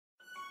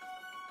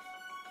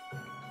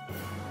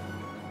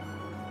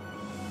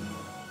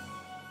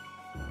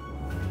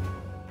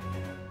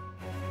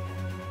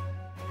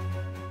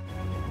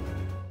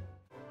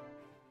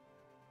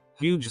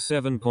Huge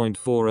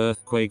 7.4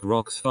 earthquake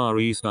rocks Far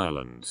East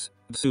Islands.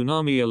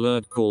 Tsunami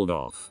alert called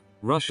off.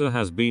 Russia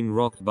has been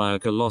rocked by a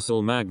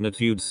colossal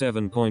magnitude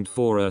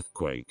 7.4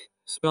 earthquake,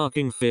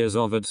 sparking fears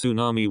of a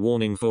tsunami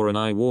warning for an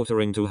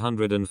eye-watering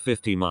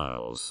 250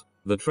 miles.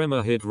 The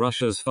tremor hit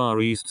Russia's Far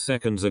East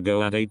seconds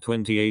ago at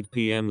 8:28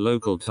 p.m.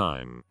 local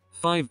time,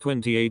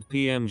 5:28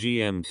 p.m.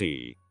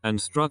 GMT, and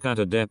struck at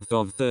a depth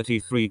of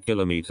 33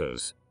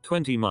 kilometers,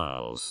 20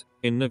 miles,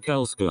 in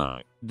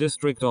Nikolskoye,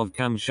 district of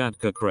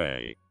Kamchatka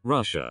Krai,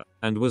 Russia,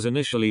 and was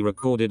initially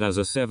recorded as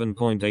a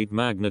 7.8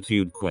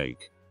 magnitude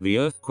quake. The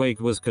earthquake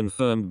was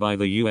confirmed by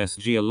the U.S.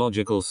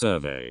 Geological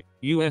Survey,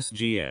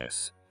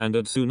 USGS, and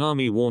a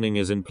tsunami warning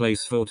is in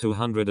place for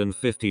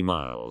 250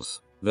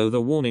 miles. Though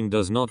the warning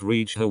does not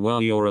reach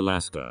Hawaii or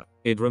Alaska,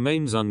 it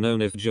remains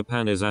unknown if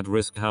Japan is at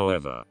risk.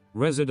 However,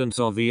 residents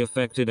of the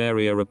affected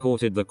area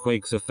reported the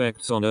quake's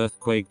effects on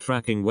earthquake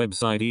tracking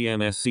website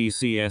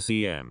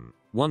EMSCCSEM.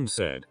 One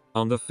said,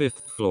 "On the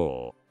 5th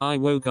floor, I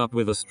woke up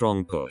with a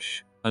strong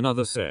push."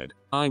 Another said,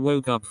 "I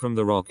woke up from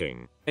the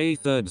rocking." A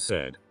third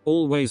said,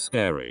 "Always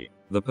scary."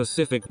 The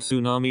Pacific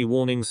Tsunami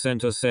Warning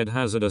Center said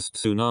hazardous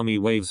tsunami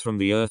waves from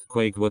the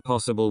earthquake were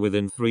possible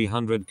within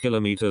 300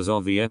 kilometers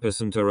of the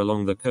epicenter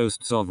along the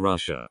coasts of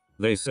Russia.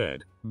 They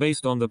said,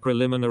 based on the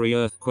preliminary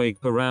earthquake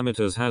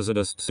parameters,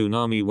 hazardous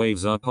tsunami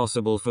waves are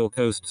possible for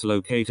coasts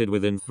located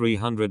within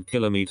 300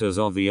 kilometers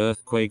of the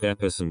earthquake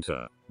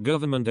epicenter.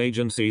 Government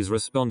agencies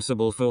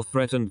responsible for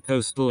threatened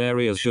coastal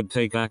areas should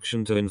take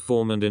action to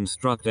inform and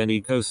instruct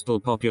any coastal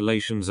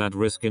populations at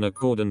risk in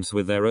accordance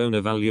with their own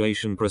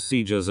evaluation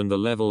procedures and the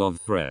level of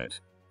threat.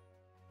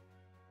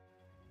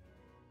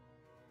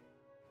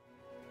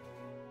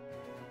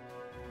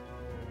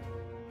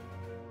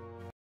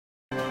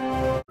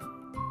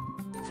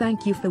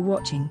 Thank you for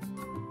watching.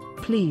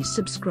 Please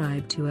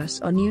subscribe to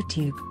us on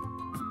YouTube.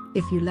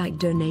 If you like,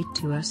 donate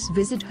to us,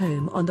 visit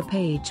home on the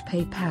page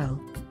PayPal.